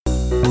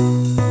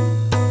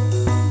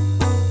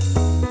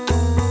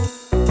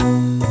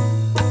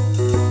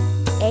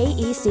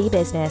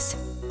Business,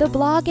 the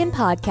blog and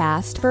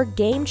podcast for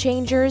game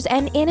changers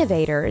and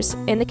innovators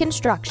in the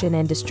construction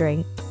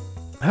industry.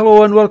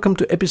 Hello and welcome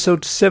to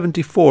episode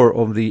 74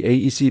 of the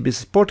AEC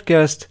Business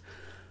Podcast.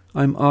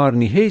 I'm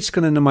Arni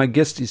Heiskanen and my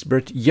guest is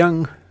Brett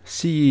Young,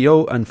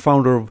 CEO and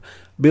founder of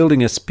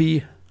Building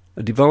SP,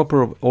 a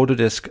developer of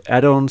Autodesk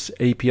add-ons,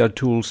 API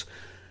tools,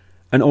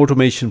 and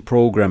automation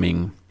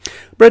programming.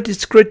 Brett,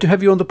 it's great to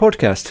have you on the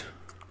podcast.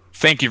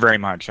 Thank you very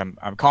much.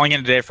 I'm calling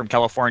in today from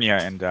California,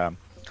 and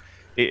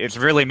it's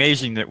really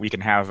amazing that we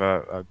can have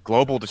a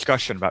global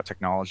discussion about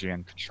technology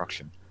and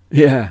construction.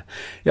 Yeah.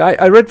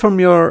 I read from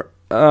your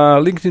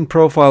LinkedIn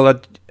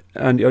profile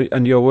and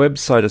your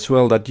website as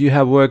well that you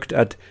have worked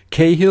at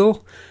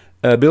Cahill,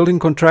 a building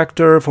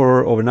contractor,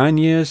 for over 9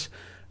 years,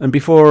 and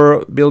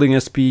before Building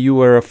SP, you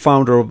were a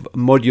founder of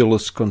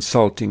Modulus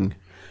Consulting.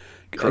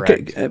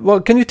 Correct.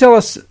 Can you tell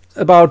us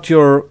about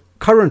your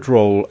current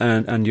role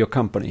and your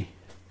company?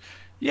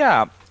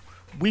 Yeah,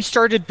 we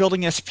started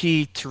Building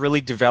SP to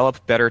really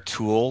develop better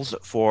tools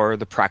for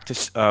the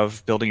practice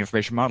of building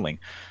information modeling.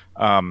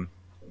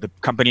 The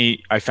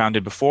company I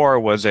founded before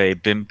was a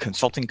BIM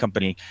consulting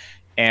company,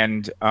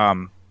 and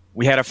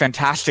we had a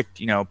fantastic,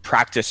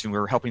 practice, and we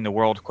were helping the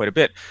world quite a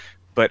bit.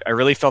 But I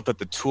really felt that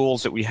the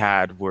tools that we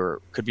had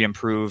could be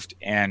improved,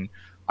 and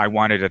I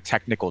wanted a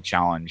technical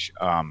challenge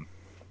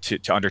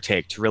to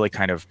undertake to really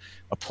kind of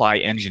apply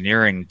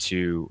engineering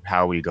to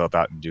how we go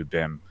about and do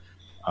BIM.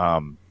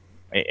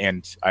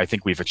 And I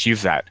think we've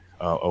achieved that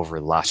over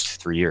the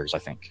last 3 years, I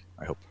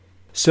hope.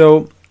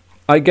 So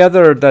I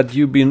gather that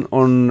you've been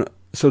on,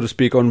 so to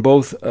speak, on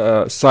both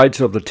sides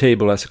of the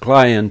table as a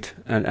client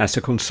and as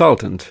a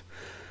consultant.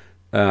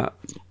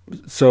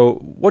 So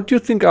what do you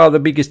think are the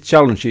biggest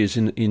challenges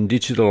in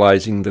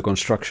digitalizing the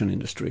construction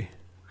industry?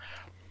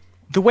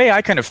 The way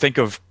I kind of think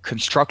of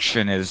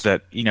construction is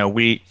that,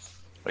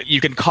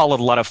 you can call it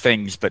a lot of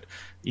things, but,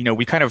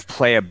 we kind of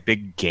play a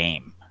big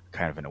game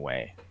kind of in a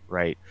way,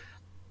 right?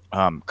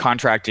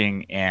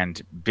 Contracting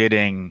and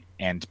bidding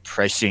and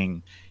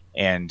pricing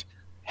and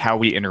how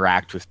we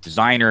interact with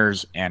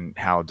designers and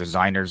how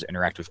designers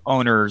interact with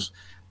owners.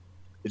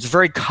 It's a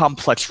very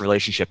complex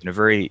relationship and a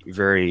very,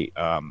 very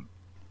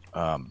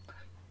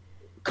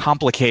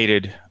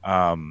complicated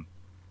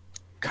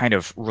kind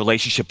of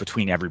relationship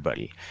between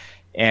everybody.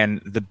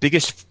 And the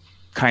biggest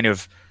kind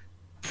of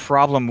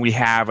problem we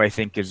have, I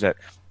think, is that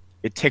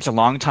it takes a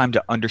long time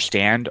to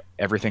understand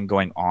everything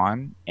going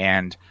on,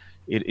 and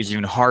it is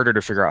even harder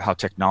to figure out how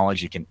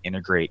technology can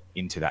integrate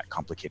into that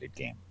complicated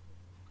game.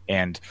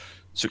 And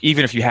so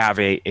even if you have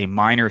a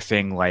minor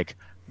thing like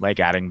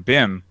adding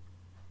BIM,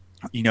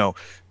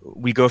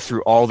 we go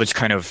through all this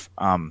kind of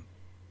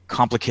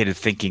complicated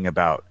thinking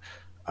about,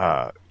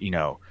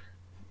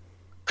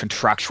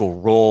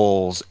 contractual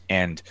roles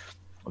and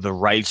the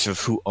rights of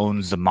who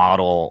owns the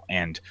model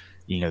and,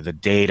 the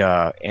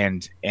data.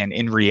 And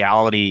in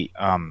reality,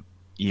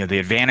 the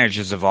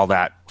advantages of all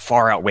that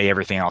far outweigh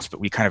everything else, but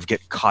we kind of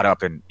get caught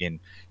up in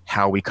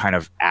how we kind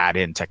of add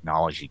in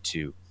technology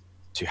to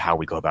how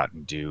we go about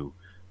and do,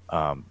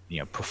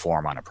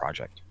 perform on a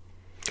project.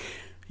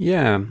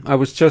 Yeah, I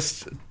was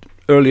just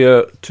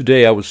earlier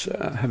today, I was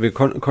having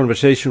a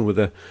conversation with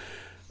a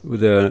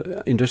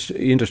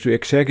industry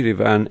executive,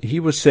 and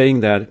he was saying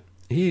that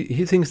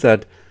he thinks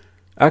that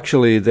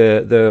actually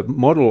the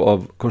model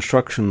of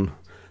construction,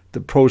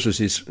 the process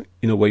is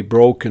in a way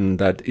broken,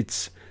 that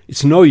it's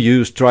no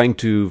use trying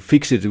to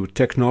fix it with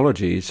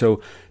technology.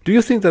 So do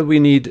you think that we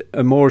need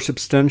a more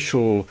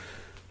substantial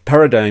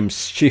paradigm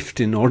shift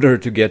in order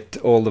to get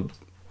all the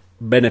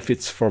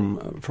benefits from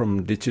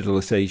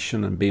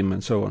digitalization and BIM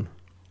and so on?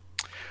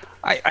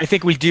 I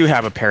think we do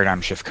have a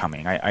paradigm shift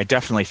coming. I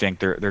definitely think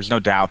there's no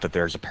doubt that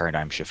there's a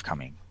paradigm shift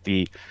coming.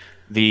 The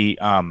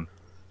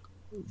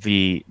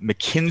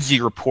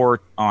McKinsey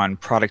report on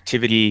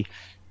productivity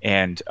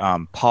and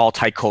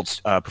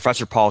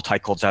Professor Paul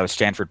Teicholz out of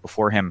Stanford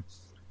before him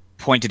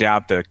pointed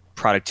out the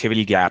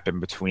productivity gap in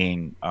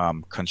between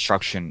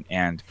construction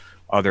and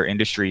other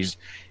industries.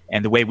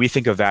 And the way we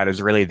think of that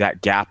is really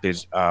that gap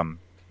is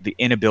the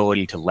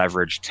inability to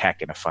leverage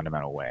tech in a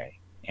fundamental way.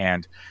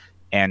 And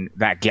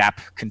that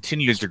gap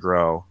continues to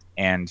grow.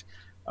 And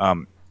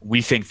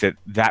we think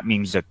that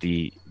means that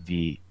the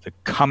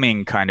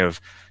coming kind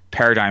of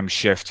paradigm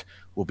shift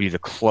will be the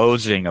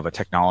closing of a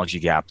technology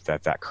gap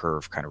that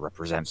curve kind of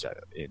represents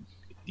in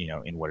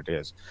what it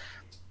is.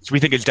 So we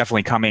think it's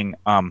definitely coming.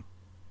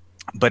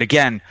 But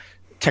again,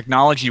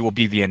 technology will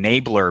be the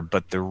enabler,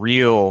 but the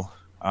real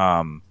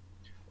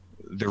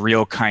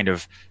kind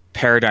of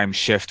paradigm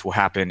shift will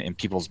happen in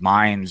people's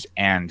minds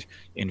and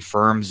in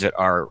firms that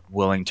are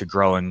willing to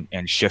grow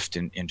and shift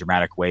in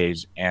dramatic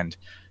ways and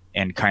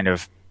kind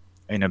of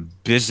in a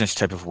business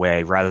type of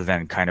way, rather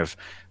than kind of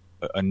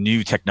a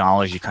new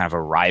technology kind of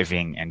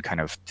arriving and kind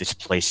of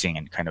displacing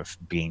and kind of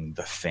being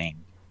the thing,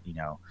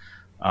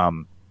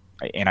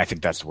 and I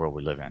think that's the world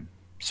we live in.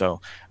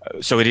 So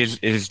it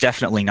is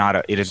definitely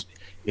not it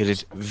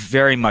is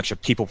very much a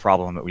people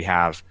problem that we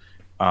have,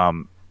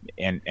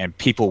 and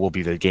people will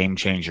be the game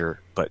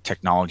changer, but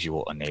technology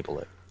will enable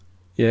it.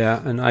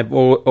 Yeah, and I've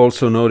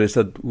also noticed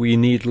that we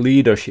need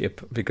leadership,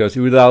 because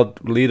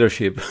without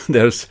leadership,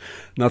 there's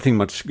nothing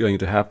much going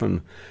to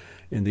happen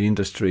in the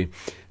industry.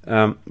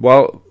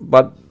 Well,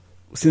 but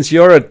since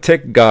you're a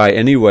tech guy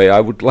anyway, I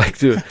would like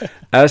to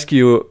ask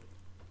you,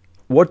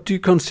 what do you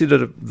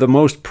consider the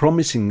most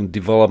promising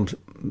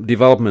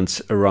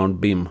developments around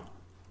BIM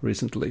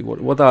recently?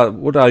 What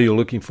are you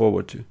looking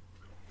forward to?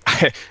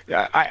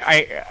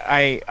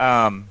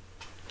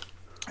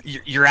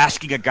 You're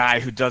asking a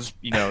guy who does,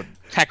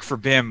 tech for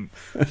BIM,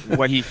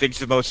 what he thinks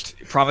the most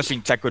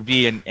promising tech would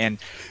be, and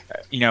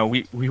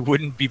we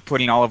wouldn't be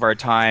putting all of our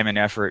time and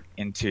effort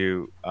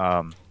into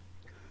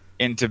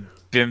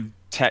BIM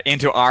tech,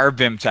 into our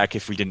BIM tech,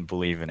 if we didn't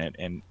believe in it.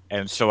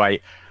 And so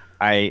I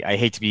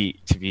hate to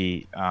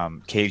be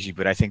cagey,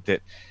 but I think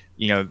that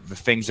the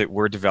things that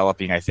we're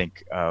developing, I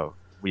think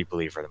we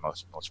believe are the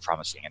most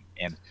promising,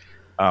 and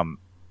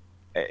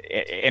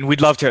we'd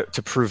love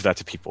to prove that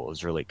to people.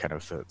 Is really kind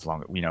of the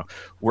long.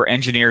 We're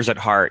engineers at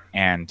heart,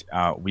 and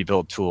we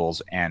build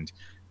tools, and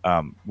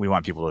we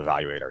want people to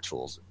evaluate our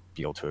tools,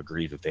 be able to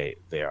agree that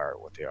they are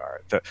what they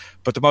are.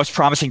 But the most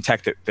promising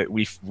tech that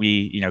we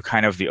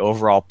kind of the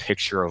overall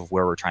picture of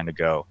where we're trying to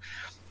go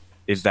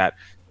is that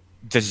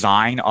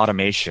design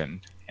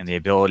automation and the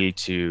ability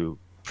to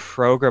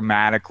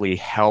programmatically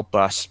help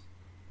us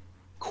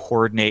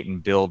coordinate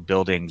and build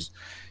buildings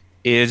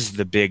is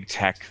the big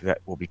tech that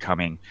will be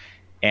coming.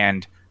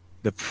 And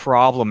the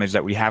problem is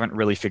that we haven't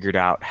really figured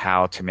out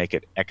how to make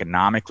it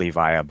economically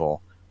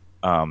viable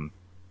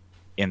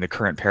in the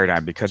current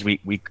paradigm, because we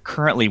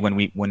currently,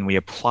 when we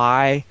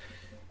apply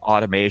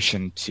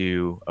automation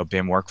to a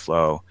BIM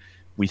workflow,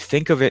 we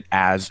think of it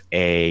as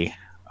a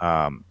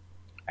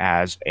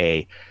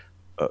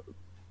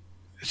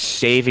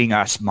saving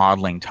us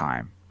modeling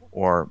time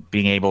or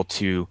being able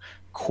to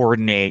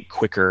coordinate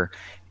quicker.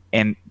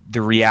 And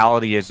the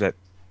reality is that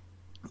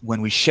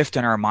when we shift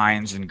in our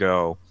minds and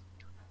go,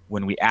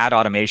 when we add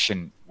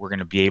automation, we're going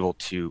to be able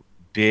to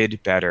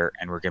bid better,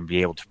 and we're going to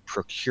be able to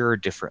procure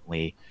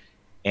differently,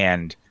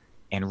 and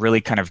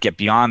really kind of get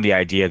beyond the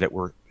idea that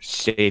we're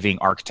saving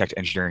architect,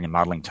 engineering, and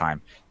modeling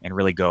time, and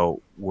really go,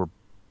 we're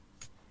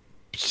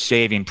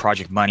saving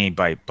project money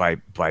by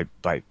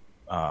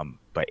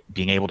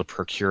being able to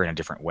procure in a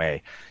different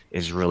way,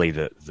 is really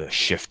the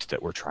shift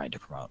that we're trying to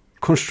promote.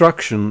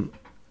 Construction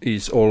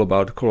is all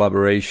about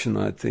collaboration,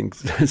 I think.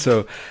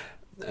 So,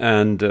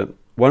 and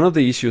one of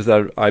the issues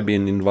that I've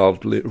been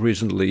involved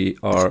recently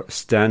are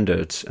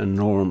standards and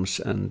norms,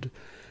 and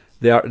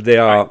they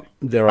are.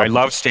 I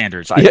love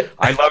standards.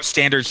 I love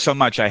standards so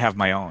much. I have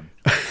my own.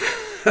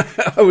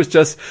 I was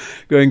just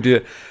going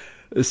to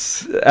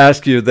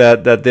ask you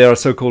that there are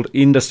so-called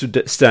industry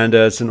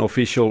standards and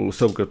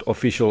so-called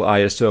official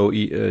ISO,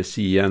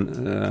 EC,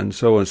 and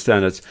so on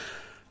standards.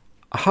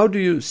 How do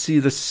you see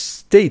the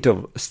state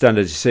of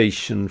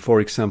standardization,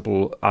 for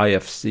example,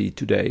 IFC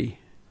today?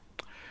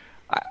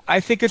 I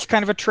think it's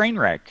kind of a train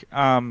wreck.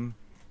 When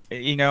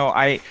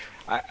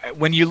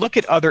you look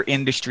at other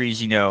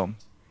industries,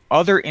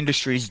 other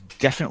industries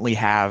definitely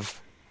have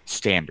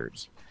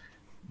standards,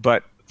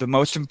 but the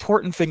most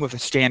important thing with a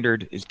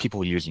standard is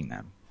people using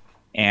them,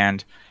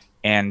 and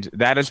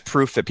that is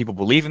proof that people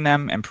believe in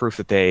them, and proof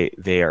that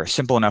they are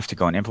simple enough to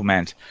go and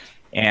implement.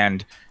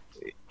 And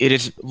it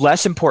is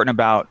less important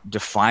about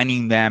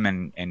defining them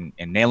and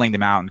nailing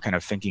them out and kind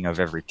of thinking of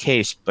every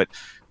case, but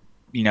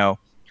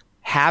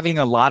having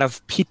a lot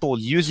of people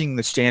using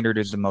the standard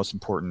is the most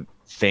important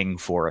thing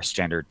for a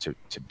standard to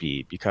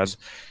be, because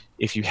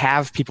if you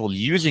have people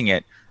using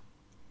it,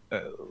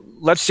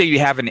 let's say you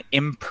have an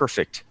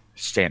imperfect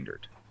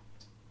standard,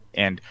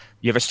 and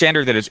you have a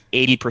standard that is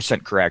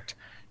 80% correct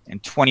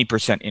and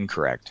 20%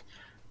 incorrect.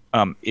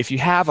 If you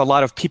have a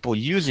lot of people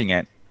using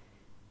it,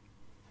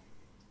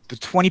 the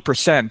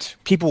 20%,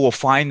 people will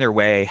find their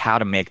way how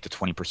to make the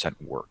 20%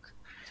 work.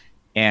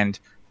 And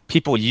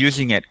people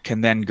using it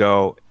can then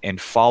go and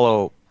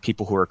follow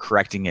people who are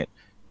correcting it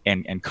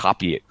and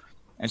copy it.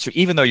 And so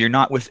even though you're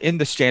not within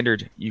the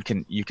standard, you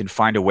can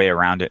find a way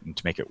around it and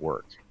to make it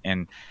work.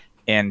 And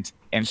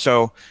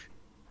so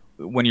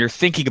when you're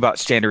thinking about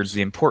standards,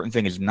 the important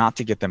thing is not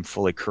to get them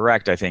fully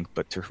correct, I think,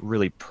 but to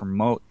really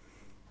promote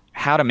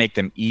how to make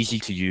them easy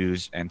to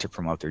use and to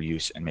promote their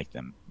use and make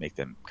them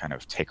kind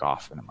of take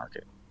off in the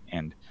market.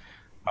 And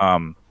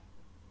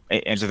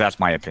so that's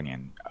my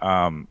opinion.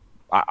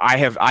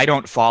 I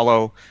don't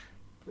follow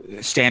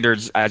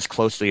standards as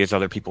closely as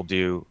other people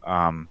do.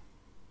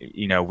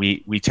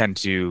 We tend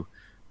to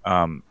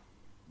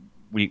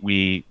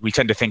we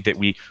tend to think that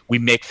we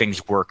make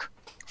things work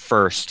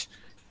first,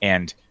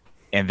 and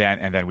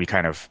then we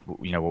kind of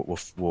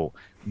we'll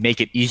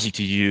make it easy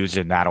to use,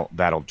 and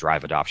that'll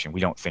drive adoption. We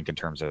don't think in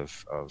terms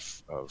of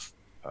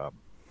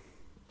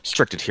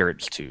strict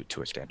adherence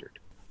to a standard.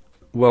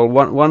 Well,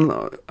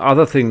 one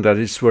other thing that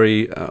is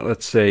very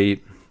let's say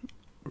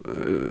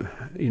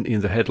in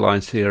the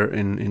headlines here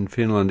in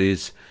Finland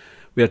is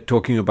we are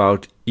talking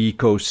about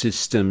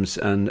ecosystems,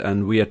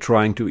 and we are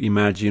trying to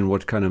imagine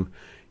what kind of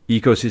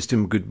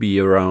ecosystem could be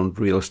around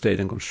real estate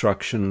and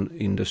construction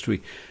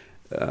industry.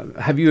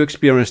 have you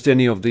experienced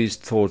any of these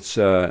thoughts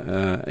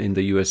in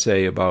the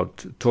USA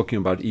about talking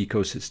about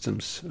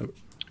ecosystems?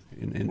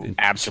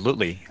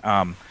 Absolutely.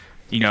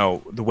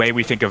 The way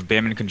we think of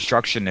BIM in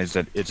construction is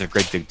that it's a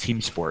great big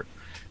team sport,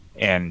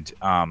 and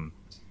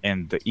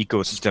the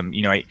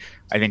ecosystem.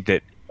 I think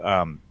that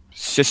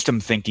system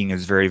thinking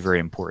is very, very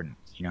important.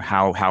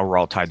 How we're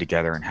all tied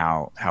together and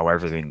how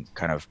everything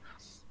kind of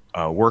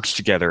works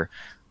together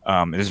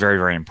is very,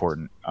 very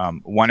important.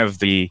 One of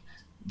the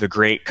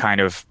great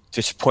kind of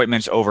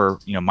disappointments over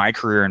my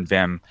career in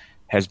BIM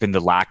has been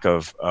the lack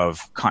of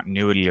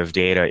continuity of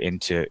data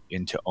into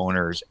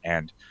owners,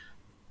 and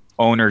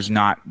owners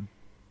not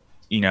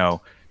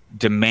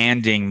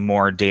demanding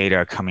more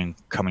data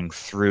coming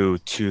through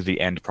to the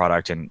end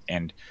product, and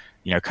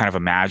kind of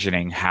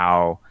imagining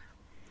how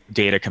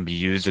data can be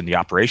used in the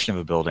operation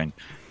of a building.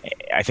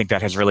 I think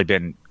that has really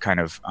been kind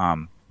of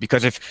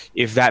because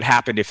if that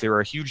happened, if there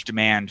were a huge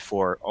demand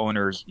for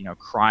owners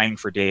crying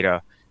for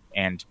data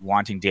and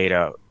wanting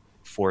data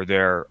for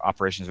their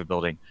operations of a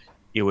building,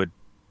 it would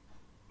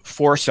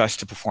force us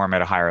to perform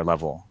at a higher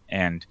level.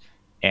 And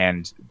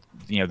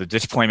the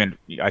disappointment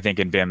I think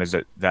in BIM is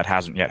that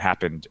hasn't yet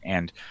happened,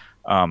 and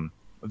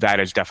that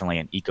is definitely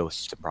an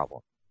ecosystem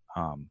problem.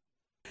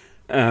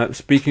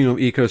 Speaking of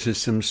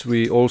ecosystems,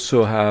 we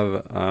also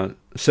have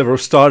several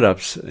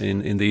startups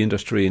in the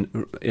industry,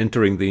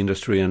 entering the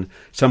industry, and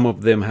some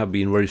of them have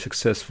been very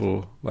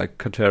successful, like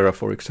Katerra,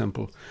 for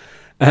example.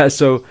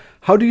 So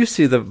how do you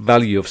see the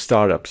value of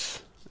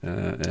startups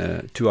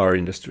to our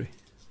industry?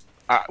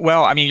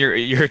 Well, I mean,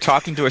 you're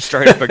talking to a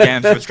startup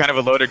again, so it's kind of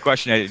a loaded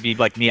question. It'd be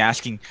like me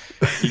asking,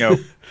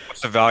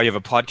 what's the value of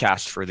a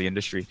podcast for the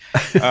industry?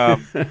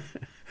 The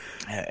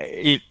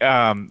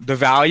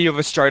value of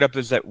a startup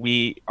is that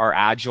we are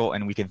agile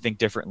and we can think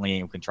differently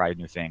and we can try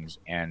new things,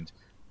 and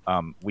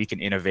we can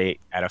innovate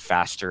at a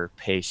faster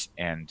pace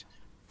and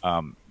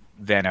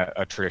than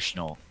a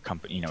traditional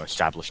company,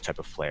 established type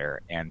of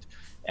player. And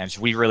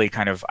so we really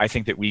I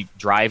think that we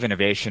drive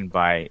innovation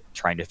by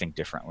trying to think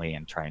differently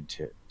and trying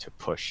to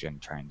push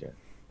and trying to,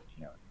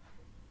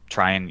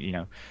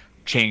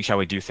 change how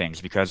we do things,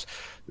 because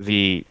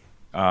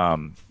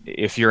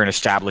if you're an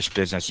established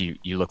business,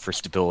 you look for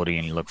stability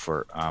and you look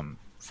for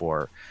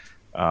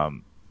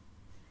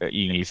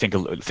you think a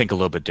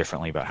little bit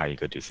differently about how you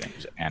go do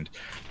things. And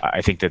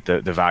I think that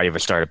the value of a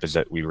startup is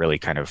that we really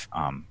kind of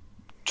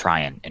try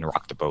and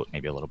rock the boat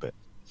maybe a little bit.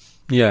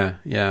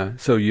 Yeah.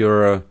 So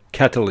you're a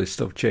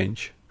catalyst of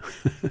change,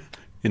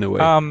 in a way.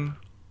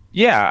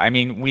 Yeah. I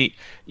mean,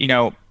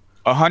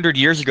 100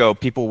 years ago,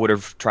 people would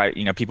have tried.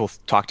 People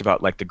talked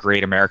about like the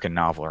Great American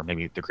Novel or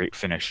maybe the Great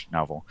Finnish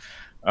Novel.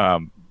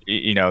 Writing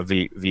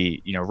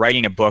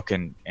a book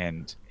and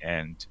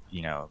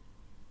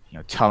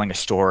telling a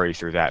story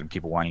through that and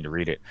people wanting to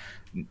read it.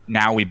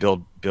 Now we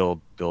build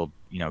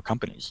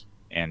companies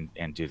and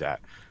do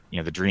that.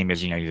 The dream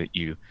is that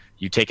you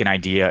take an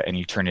idea and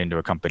you turn it into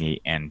a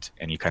company and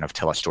you kind of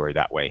tell a story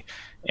that way.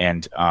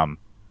 And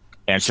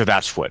so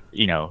that's what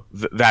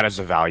that is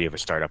the value of a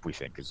startup, we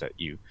think, is that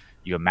you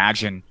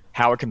imagine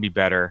how it can be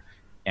better,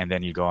 and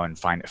then you go and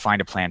find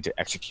a plan to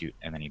execute,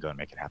 and then you go and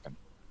make it happen.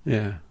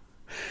 Yeah.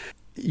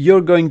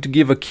 You're going to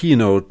give a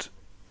keynote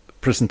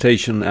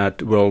presentation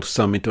at World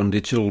Summit on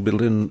Digital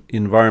Built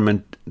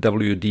Environment,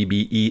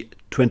 WDBE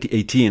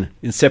 2018,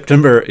 in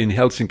September in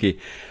Helsinki.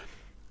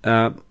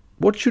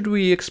 What should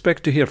we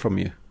expect to hear from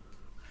you?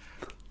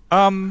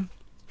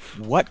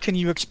 What can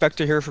you expect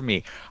to hear from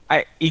me?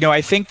 I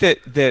think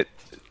that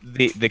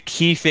the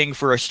key thing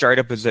for a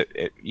startup is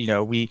that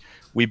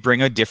we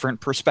bring a different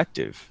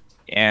perspective,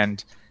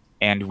 and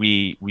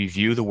we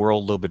view the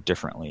world a little bit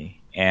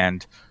differently.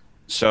 And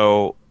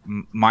so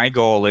my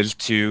goal is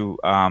to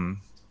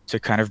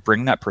kind of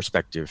bring that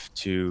perspective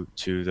to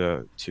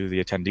the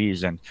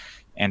attendees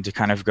and to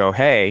kind of go,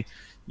 hey,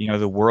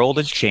 the world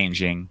is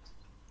changing,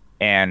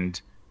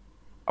 and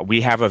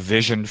we have a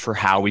vision for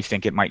how we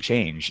think it might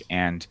change,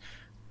 and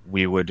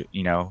we would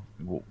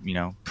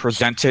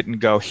present it and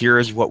go, here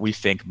is what we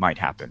think might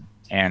happen.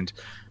 And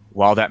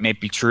while that may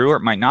be true or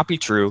it might not be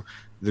true,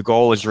 the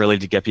goal is really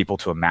to get people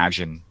to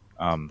imagine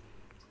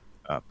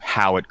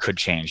how it could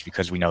change,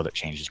 because we know that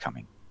change is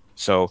coming.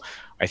 So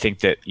I think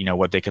that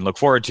what they can look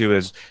forward to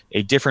is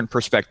a different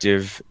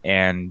perspective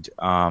and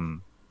a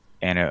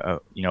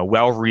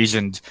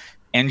well-reasoned,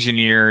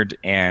 engineered,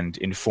 and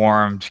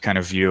informed kind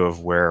of view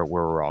of where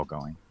we're all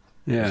going.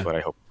 Yeah, is what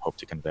I hope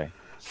to convey.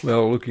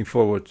 Well, looking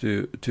forward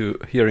to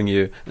hearing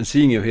you and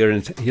seeing you here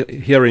in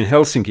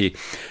Helsinki.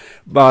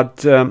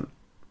 But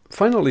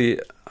finally,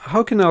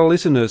 how can our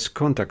listeners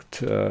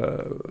contact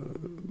you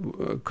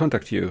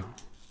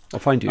or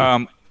find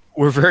you?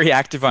 We're very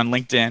active on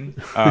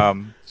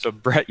LinkedIn. So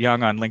Brett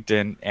Young on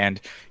LinkedIn, and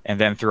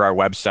then through our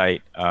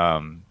website,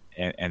 and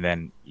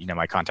then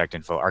my contact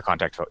info. Our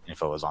contact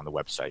info is on the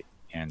website,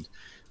 and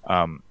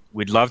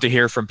we'd love to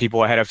hear from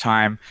people ahead of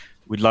time.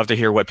 We'd love to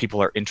hear what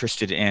people are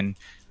interested in.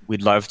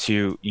 We'd love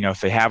to,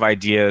 if they have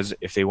ideas,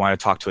 if they want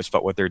to talk to us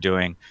about what they're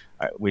doing,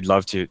 we'd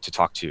love to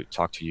talk to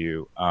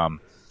you.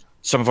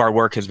 some of our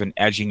work has been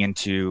edging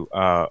into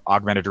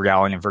augmented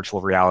reality and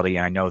virtual reality,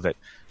 and I know that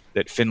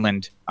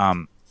Finland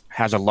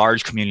has a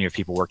large community of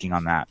people working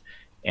on that,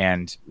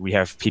 and we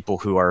have people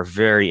who are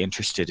very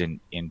interested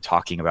in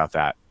talking about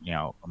that,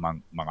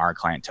 among our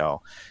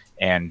clientele,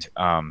 and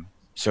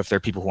so if there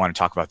are people who want to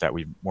talk about that,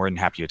 we're more than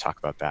happy to talk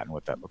about that and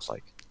what that looks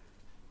like.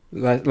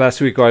 Last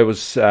week I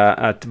was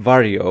at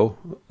Varjo,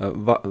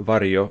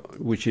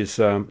 which is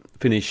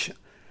Finnish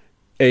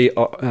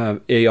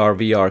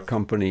AR/VR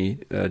company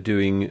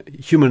doing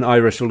human eye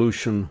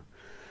resolution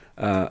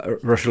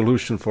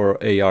for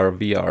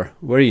AR/VR.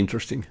 Very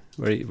interesting.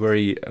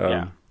 Very.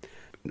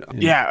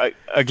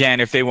 Again,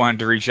 if they wanted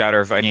to reach out,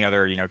 or if any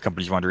other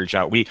companies want to reach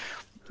out, we've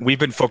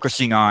been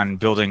focusing on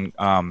building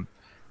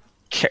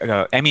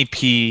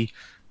MEP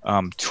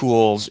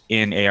tools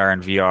in AR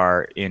and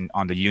VR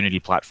on the Unity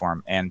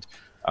platform, and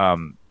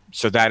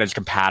so that is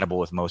compatible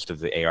with most of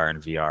the AR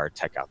and VR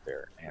tech out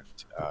there. And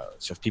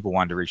so if people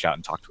wanted to reach out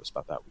and talk to us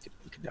about that,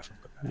 we could definitely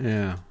put that.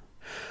 Yeah.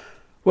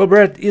 Well,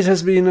 Brett, it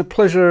has been a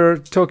pleasure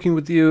talking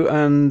with you,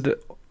 and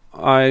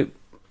I'm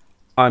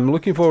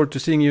looking forward to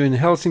seeing you in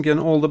Helsinki, and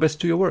all the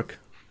best to your work.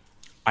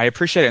 I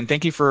appreciate it, and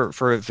thank you for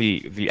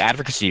the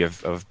advocacy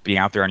of being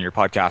out there on your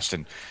podcast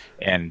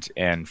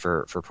and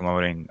for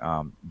promoting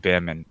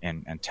BIM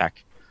and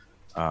tech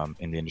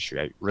in the industry.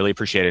 I really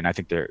appreciate it, and I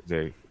think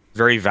they're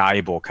very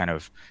valuable kind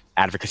of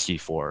advocacy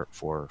for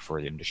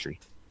the industry.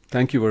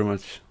 Thank you very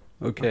much.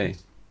 Okay.